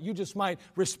regret. You just might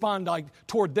respond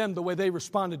toward them the way they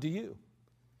responded to you.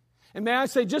 And may I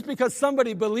say, just because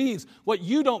somebody believes what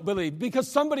you don't believe, because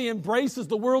somebody embraces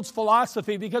the world's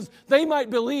philosophy, because they might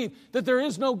believe that there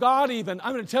is no God even,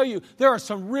 I'm going to tell you, there are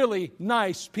some really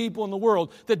nice people in the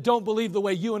world that don't believe the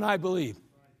way you and I believe.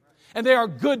 And they are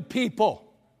good people.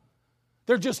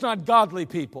 They're just not godly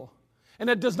people. And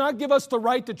it does not give us the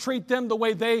right to treat them the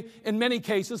way they, in many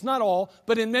cases, not all,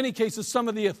 but in many cases, some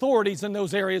of the authorities in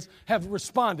those areas have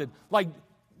responded, like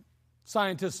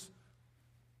scientist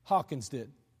Hawkins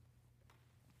did.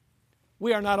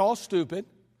 We are not all stupid.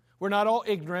 We're not all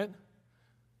ignorant.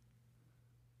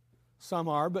 Some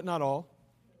are, but not all.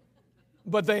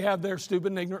 But they have their stupid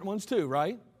and ignorant ones too,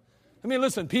 right? I mean,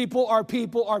 listen, people are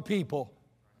people are people.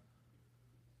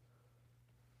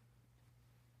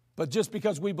 But just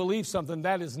because we believe something,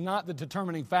 that is not the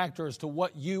determining factor as to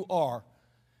what you are.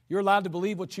 You're allowed to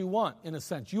believe what you want, in a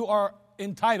sense. You are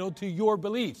entitled to your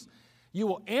beliefs. You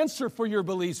will answer for your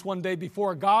beliefs one day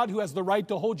before a God who has the right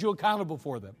to hold you accountable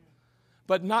for them.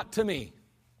 But not to me.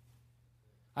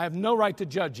 I have no right to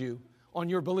judge you on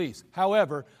your beliefs.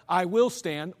 However, I will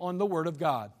stand on the Word of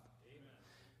God. Amen.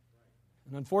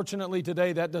 And unfortunately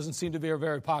today, that doesn't seem to be a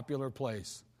very popular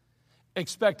place.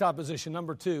 Expect opposition.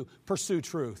 Number 2, pursue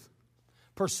truth.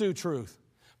 Pursue truth.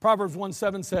 Proverbs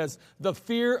 1:7 says, the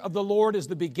fear of the Lord is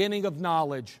the beginning of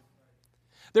knowledge.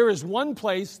 There is one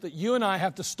place that you and I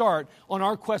have to start on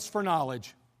our quest for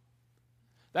knowledge.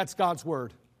 That's God's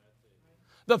Word.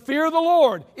 The fear of the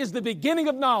Lord is the beginning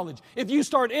of knowledge. If you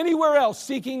start anywhere else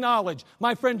seeking knowledge,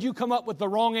 my friend, you come up with the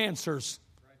wrong answers.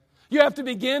 You have to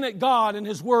begin at God and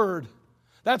His Word.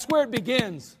 That's where it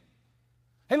begins.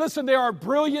 Hey, listen, there are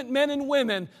brilliant men and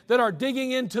women that are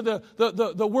digging into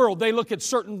the world. They look at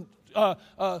certain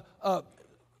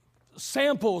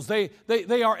samples.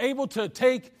 They are able to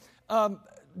take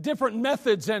different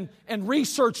methods and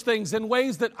research things in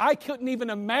ways that I couldn't even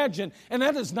imagine. And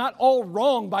that is not all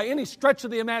wrong by any stretch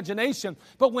of the imagination.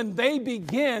 But when they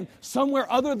begin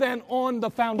somewhere other than on the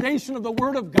foundation of the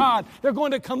Word of God, they're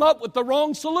going to come up with the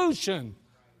wrong solution.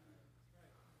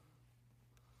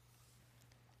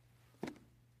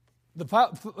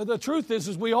 The truth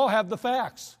is we all have the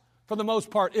facts for the most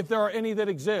part, if there are any that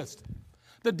exist.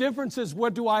 The difference is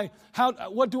what do I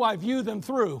view them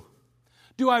through?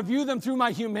 Do I view them through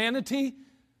my humanity,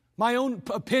 my own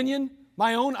opinion,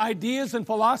 my own ideas and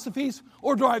philosophies,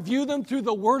 or do I view them through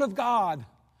the Word of God?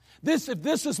 If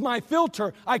this is my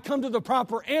filter, I come to the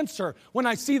proper answer when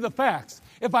I see the facts.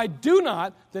 If I do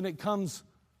not, then it comes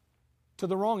to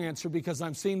the wrong answer because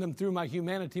I'm seeing them through my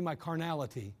humanity, my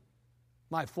carnality,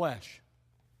 my flesh.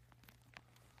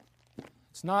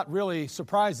 It's not really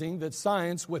surprising that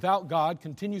science without God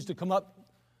continues to come up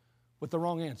with the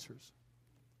wrong answers,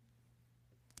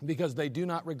 because they do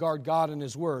not regard God and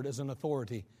His Word as an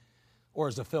authority or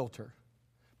as a filter.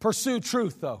 Pursue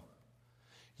truth, though.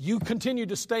 You continue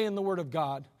to stay in the Word of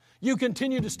God. You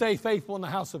continue to stay faithful in the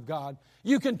house of God.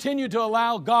 You continue to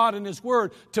allow God and His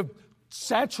Word to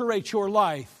saturate your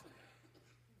life.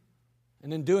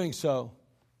 And in doing so,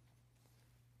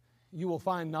 you will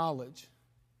find knowledge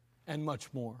and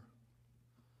much more.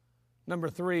 Number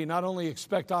 3, not only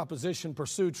expect opposition,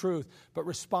 pursue truth, but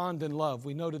respond in love.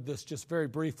 We noted this just very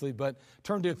briefly, but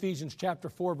turn to Ephesians chapter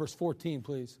 4, verse 14,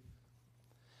 please.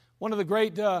 One of the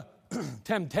great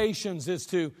temptations is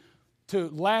to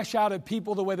lash out at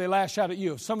people the way they lash out at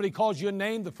you. If somebody calls you a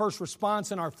name, the first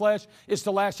response in our flesh is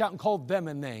to lash out and call them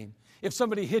a name. If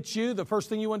somebody hits you, the first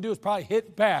thing you want to do is probably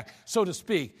hit back, so to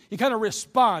speak. You kind of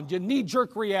respond, you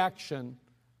knee-jerk reaction.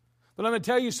 But I'm going to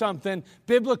tell you something,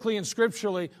 biblically and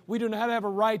scripturally, we do not have a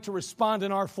right to respond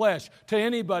in our flesh to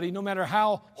anybody, no matter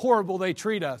how horrible they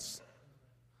treat us.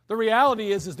 The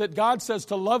reality is that God says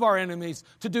to love our enemies,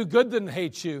 to do good than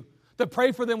hate you, to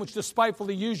pray for them which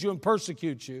despitefully use you and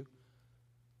persecute you.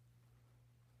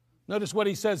 Notice what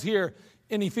He says here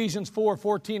in Ephesians 4,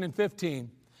 14 and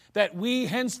 15. That we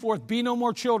henceforth be no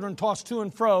more children tossed to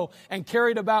and fro and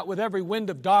carried about with every wind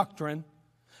of doctrine,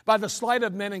 by the sleight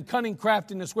of men and cunning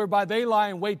craftiness whereby they lie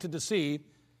in wait to deceive.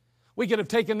 We could have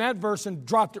taken that verse and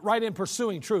dropped it right in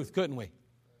pursuing truth, couldn't we?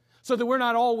 So that we're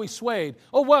not always swayed.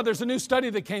 Oh, well, there's a new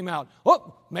study that came out.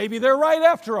 Oh, maybe they're right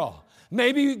after all.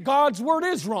 Maybe God's Word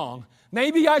is wrong.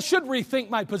 Maybe I should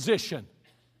rethink my position.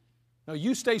 No,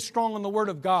 you stay strong on the Word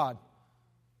of God.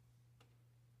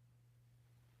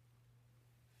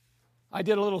 I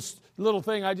did a little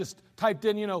thing. I just typed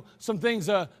in, some things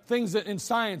that in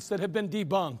science that have been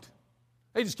debunked.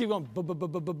 They just keep going, boom, boom,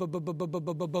 boom, boom, boom, boom, boom, boom,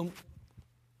 boom, boom, boom.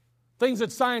 Things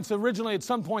that science originally at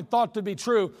some point thought to be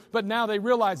true, but now they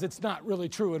realize it's not really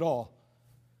true at all.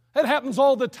 It happens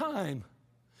all the time.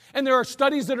 And there are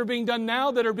studies that are being done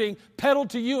now that are being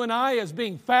peddled to you and I as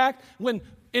being fact, when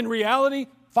in reality,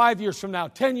 5 years from now,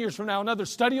 10 years from now, another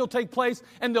study will take place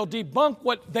and they'll debunk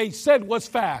what they said was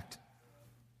fact.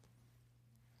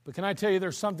 But can I tell you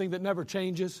there's something that never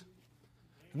changes?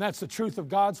 And that's the truth of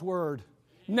God's Word.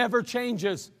 Never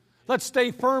changes. Let's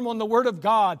stay firm on the Word of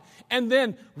God and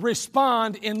then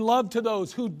respond in love to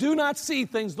those who do not see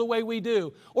things the way we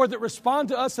do or that respond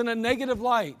to us in a negative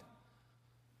light.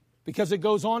 Because it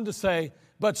goes on to say,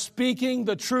 but speaking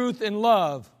the truth in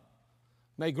love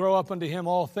may grow up unto him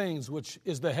all things, which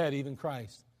is the head, even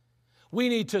Christ. We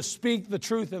need to speak the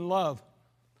truth in love.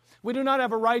 We do not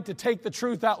have a right to take the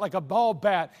truth out like a ball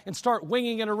bat and start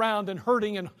winging it around and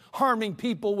hurting and harming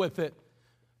people with it,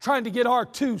 trying to get our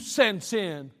 2 cents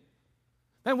in.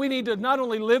 And we need to not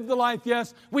only live the life,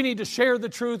 yes, we need to share the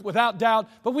truth without doubt,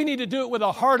 but we need to do it with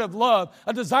a heart of love,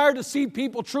 a desire to see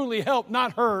people truly helped,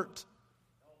 not hurt.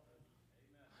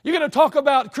 You're going to talk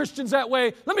about Christians that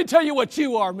way? Let me tell you what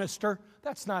you are, mister.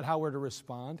 That's not how we're to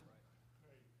respond.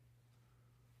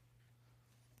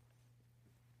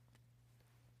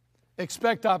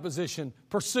 Expect opposition,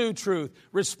 pursue truth,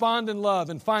 respond in love,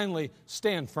 and finally,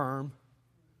 stand firm.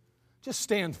 Just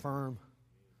stand firm.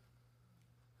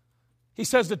 He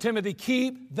says to Timothy,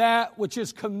 keep that which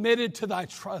is committed to thy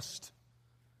trust.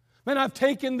 Man, I've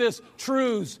taken this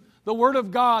truths, the Word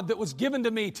of God that was given to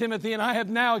me, Timothy, and I have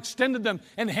now extended them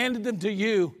and handed them to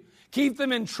you. Keep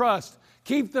them in trust.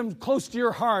 Keep them close to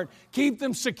your heart. Keep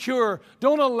them secure.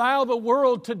 Don't allow the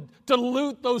world to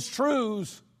dilute those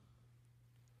truths.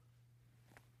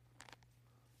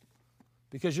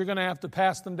 Because you're going to have to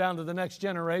pass them down to the next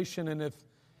generation, and if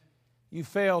you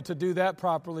fail to do that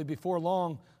properly before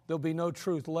long, there'll be no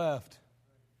truth left.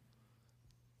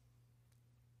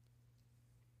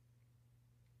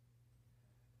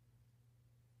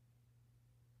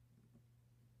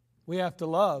 We have to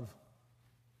love,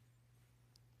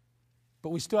 but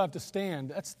we still have to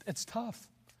stand. It's tough.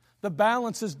 The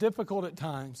balance is difficult at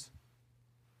times.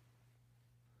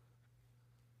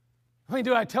 I mean,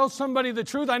 do I tell somebody the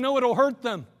truth? I know it'll hurt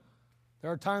them.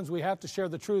 There are times we have to share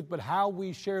the truth, but how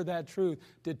we share that truth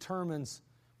determines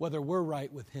whether we're right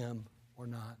with Him or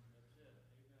not.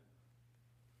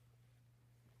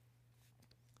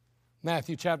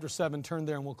 Matthew chapter 7, turn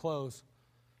there and we'll close.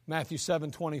 Matthew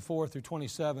 7, 24 through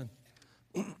 27.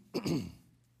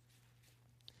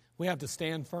 We have to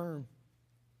stand firm.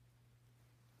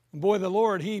 And boy, the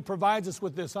Lord, He provides us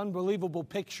with this unbelievable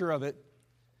picture of it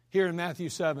here in Matthew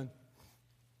 7.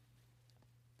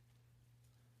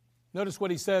 Notice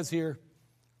what He says here.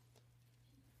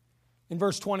 In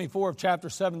verse 24 of chapter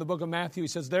 7, the book of Matthew, He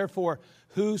says, therefore,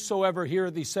 whosoever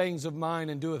heareth these sayings of mine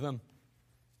and doeth them,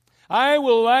 I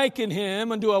will liken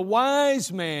him unto a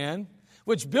wise man,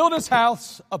 which built his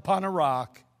house upon a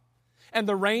rock. And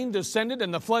the rain descended,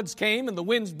 and the floods came, and the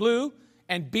winds blew,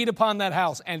 and beat upon that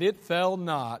house, and it fell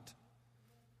not,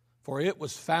 for it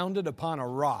was founded upon a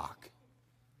rock.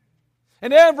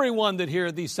 And every one that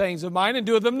heareth these sayings of mine and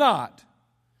doeth them not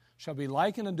shall be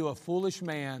likened unto a foolish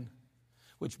man,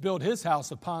 which built his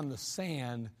house upon the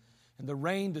sand. And the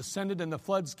rain descended, and the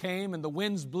floods came, and the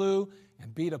winds blew,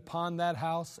 and beat upon that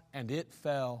house, and it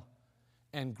fell.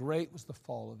 And great was the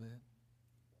fall of it.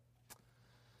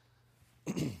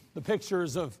 The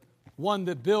pictures of one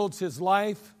that builds his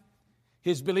life,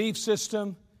 his belief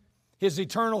system, his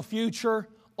eternal future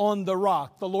on the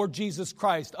rock, the Lord Jesus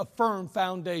Christ, a firm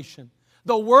foundation.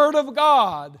 The Word of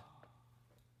God.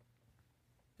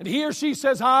 And he or she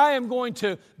says, I am going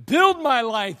to build my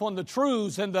life on the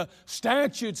truths and the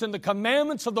statutes and the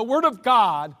commandments of the Word of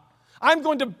God. I'm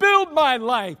going to build my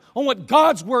life on what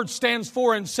God's Word stands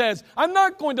for and says. I'm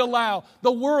not going to allow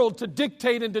the world to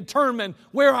dictate and determine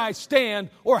where I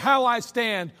stand or how I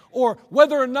stand or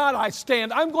whether or not I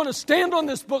stand. I'm going to stand on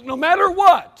this book no matter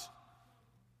what.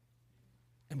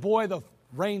 And boy, the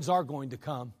rains are going to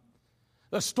come.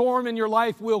 The storm in your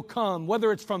life will come,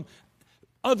 whether it's from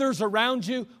others around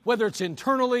you, whether it's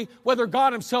internally, whether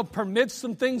God Himself permits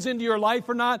some things into your life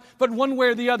or not, but one way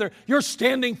or the other, you're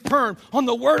standing firm on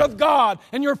the Word of God,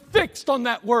 and you're fixed on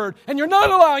that Word, and you're not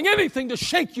allowing anything to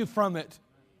shake you from it.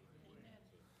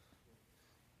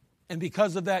 And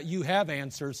because of that, you have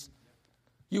answers,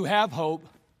 you have hope,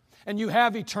 and you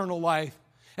have eternal life,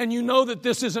 and you know that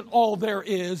this isn't all there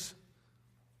is.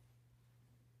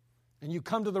 And you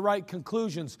come to the right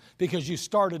conclusions because you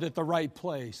started at the right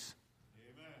place.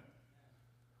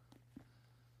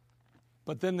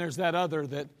 But then there's that other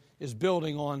that is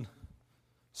building on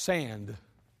sand.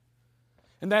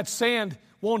 And that sand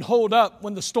won't hold up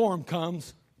when the storm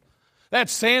comes.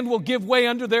 That sand will give way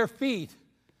under their feet.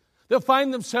 They'll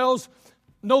find themselves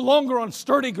no longer on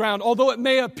sturdy ground, although it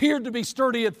may appear to be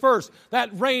sturdy at first.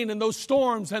 That rain and those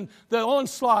storms and the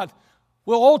onslaught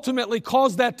will ultimately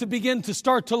cause that to begin to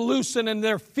start to loosen, and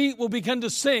their feet will begin to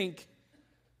sink.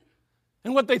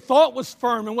 And what they thought was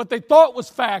firm and what they thought was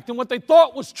fact and what they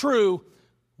thought was true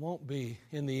won't be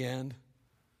in the end.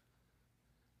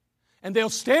 And they'll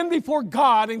stand before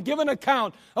God and give an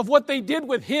account of what they did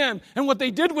with Him and what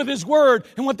they did with His Word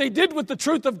and what they did with the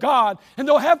truth of God. And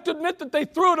they'll have to admit that they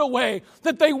threw it away,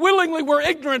 that they willingly were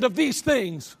ignorant of these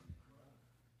things.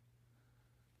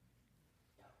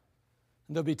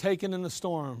 And they'll be taken in the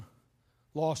storm,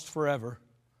 lost forever.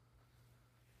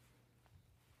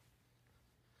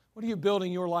 What are you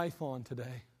building your life on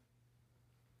today?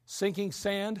 Sinking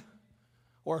sand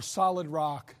or a solid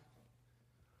rock?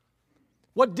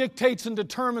 What dictates and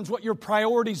determines what your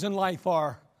priorities in life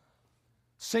are?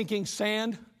 Sinking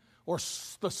sand or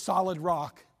the solid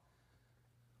rock?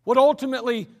 What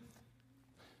ultimately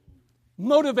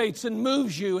motivates and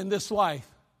moves you in this life?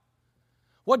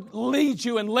 What leads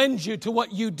you and lends you to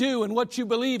what you do and what you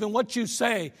believe and what you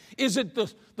say? Is it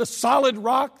the solid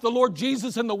rock, the Lord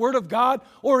Jesus and the Word of God,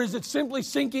 or is it simply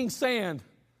sinking sand?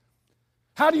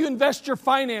 How do you invest your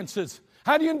finances?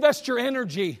 How do you invest your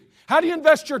energy? How do you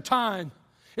invest your time?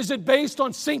 Is it based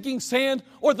on sinking sand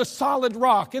or the solid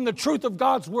rock in the truth of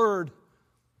God's Word?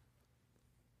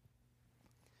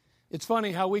 It's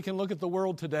funny how we can look at the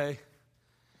world today,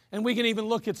 and we can even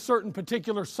look at certain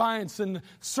particular science and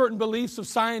certain beliefs of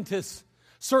scientists,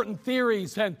 certain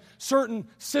theories and certain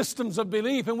systems of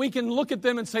belief, and we can look at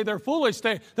them and say they're foolish.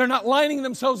 They're not lining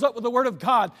themselves up with the Word of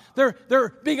God. They're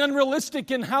being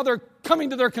unrealistic in how they're coming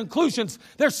to their conclusions.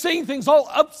 They're seeing things all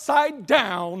upside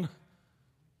down.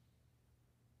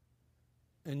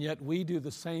 And yet we do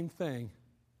the same thing.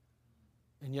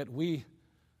 And yet we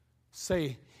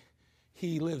say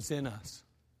He lives in us.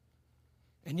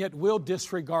 And yet we'll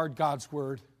disregard God's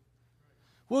Word.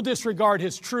 We'll disregard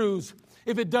His truths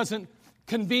if it doesn't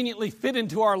conveniently fit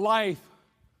into our life.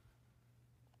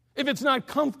 If it's not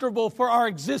comfortable for our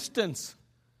existence.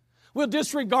 We'll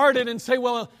disregard it and say,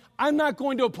 well, I'm not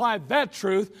going to apply that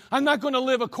truth. I'm not going to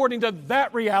live according to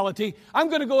that reality. I'm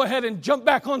going to go ahead and jump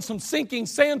back on some sinking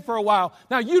sand for a while.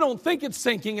 Now, you don't think it's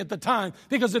sinking at the time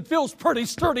because it feels pretty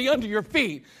sturdy under your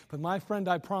feet. But my friend,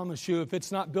 I promise you, if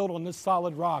it's not built on this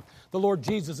solid rock, the Lord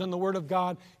Jesus and the Word of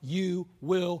God, you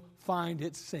will find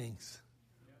it sinks.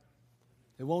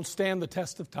 It won't stand the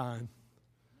test of time.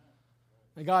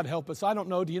 May God help us. I don't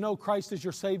know, do you know Christ is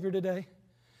your Savior today?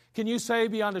 Can you say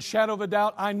beyond a shadow of a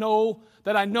doubt, I know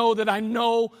that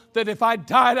if I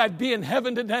died, I'd be in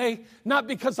heaven today? Not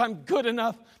because I'm good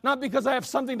enough, not because I have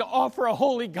something to offer a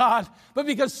holy God, but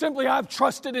because simply I've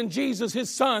trusted in Jesus, His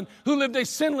Son, who lived a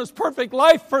sinless, perfect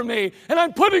life for me. And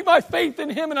I'm putting my faith in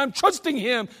Him and I'm trusting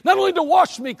Him, not only to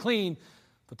wash me clean,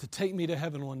 but to take me to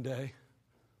heaven one day.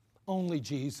 Only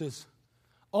Jesus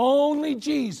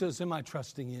am I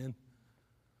trusting in.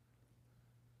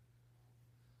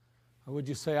 Or would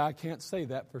you say, I can't say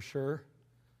that for sure.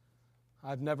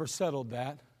 I've never settled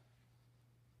that.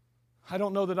 I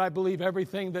don't know that I believe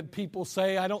everything that people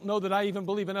say. I don't know that I even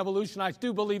believe in evolution. I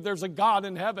do believe there's a God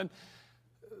in heaven.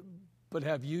 But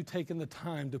have you taken the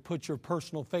time to put your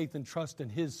personal faith and trust in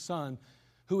His Son,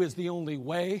 who is the only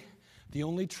way, the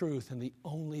only truth, and the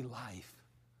only life?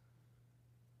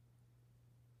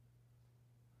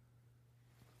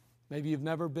 Maybe you've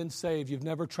never been saved. You've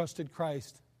never trusted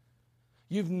Christ.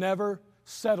 You've never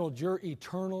settled your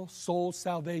eternal soul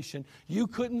salvation. You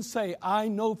couldn't say, I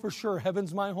know for sure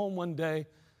heaven's my home one day.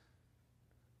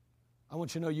 I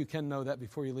want you to know you can know that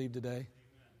before you leave today.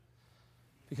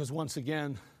 Because once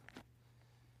again,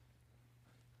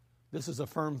 this is a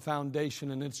firm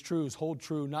foundation, and its truths hold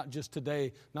true not just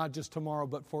today, not just tomorrow,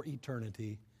 but for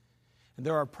eternity. And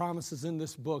there are promises in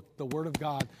this book, the Word of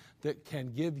God, that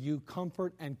can give you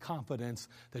comfort and confidence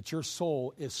that your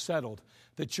soul is settled,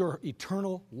 that your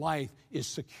eternal life is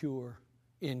secure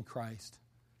in Christ.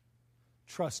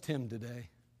 Trust Him today.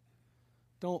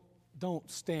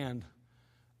 Don't stand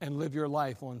and live your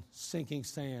life on sinking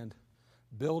sand.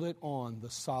 Build it on the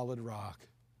solid rock.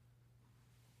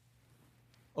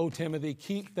 O Timothy,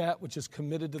 keep that which is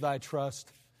committed to thy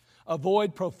trust.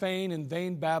 Avoid profane and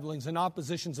vain babblings and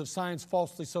oppositions of science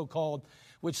falsely so called,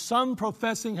 which some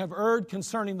professing have erred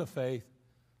concerning the faith.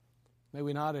 May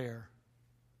we not err.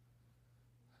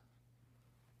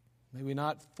 May we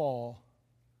not fall.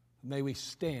 May we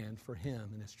stand for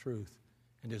Him and His truth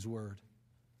and His Word.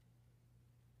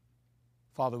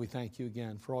 Father, we thank You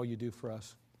again for all You do for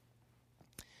us.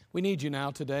 We need You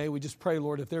now today. We just pray,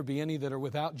 Lord, if there be any that are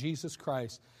without Jesus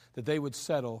Christ, that they would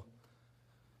settle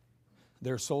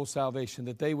their soul salvation,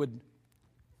 that they would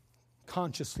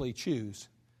consciously choose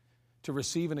to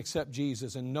receive and accept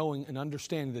Jesus and knowing and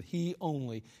understanding that He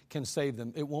only can save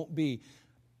them. It won't be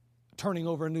turning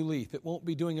over a new leaf. It won't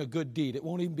be doing a good deed. It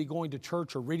won't even be going to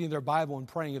church or reading their Bible and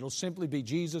praying. It'll simply be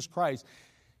Jesus Christ.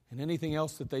 And anything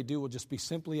else that they do will just be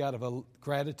simply out of a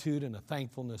gratitude and a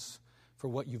thankfulness for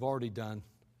what You've already done.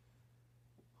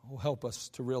 Oh, help us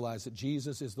to realize that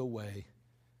Jesus is the way,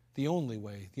 the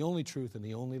only truth, and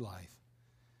the only life.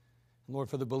 And Lord,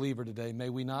 for the believer today, may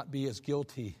we not be as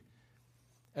guilty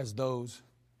as those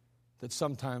that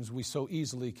sometimes we so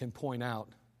easily can point out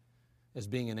as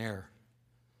being in error.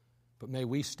 But may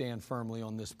we stand firmly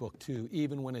on this book too,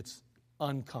 even when it's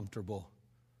uncomfortable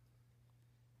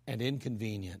and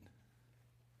inconvenient.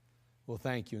 Well,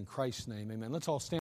 thank You in Christ's name. Amen. Let's all stand.